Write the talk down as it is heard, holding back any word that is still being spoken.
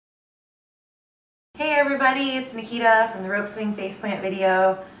Hey everybody, it's Nikita from the rope swing faceplant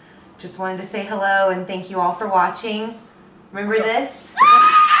video. Just wanted to say hello and thank you all for watching. Remember this?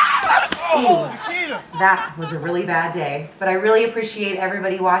 That was a really bad day, but I really appreciate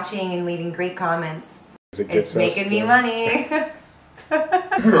everybody watching and leaving great comments. It's making me money.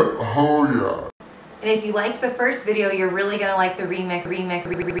 Oh yeah. And if you liked the first video, you're really gonna like the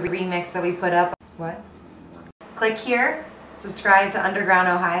remix that we put up. What? Click here, subscribe to Underground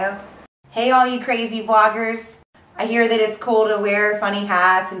Ohio. Hey all you crazy vloggers. I hear that it's cool to wear funny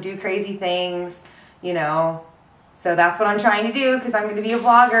hats and do crazy things, you know. So that's what I'm trying to do because I'm going to be a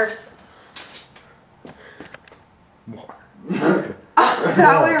vlogger.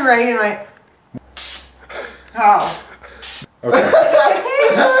 That went right in my... Oh. Okay.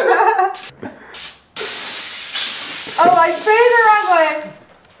 Oh, I sprayed the wrong way.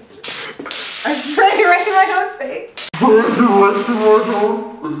 I sprayed it right in my own face.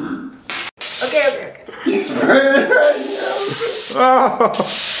 Okay. You sprayed it right now.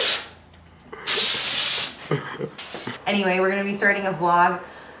 Anyway, we're going to be starting a vlog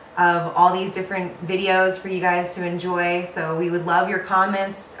of all these different videos for you guys to enjoy. So we would love your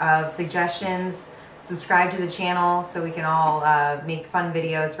comments, suggestions. Subscribe to the channel so we can all make fun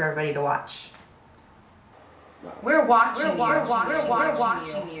videos for everybody to watch. We're watching you. We're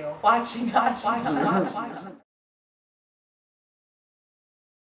watching you. Watching us.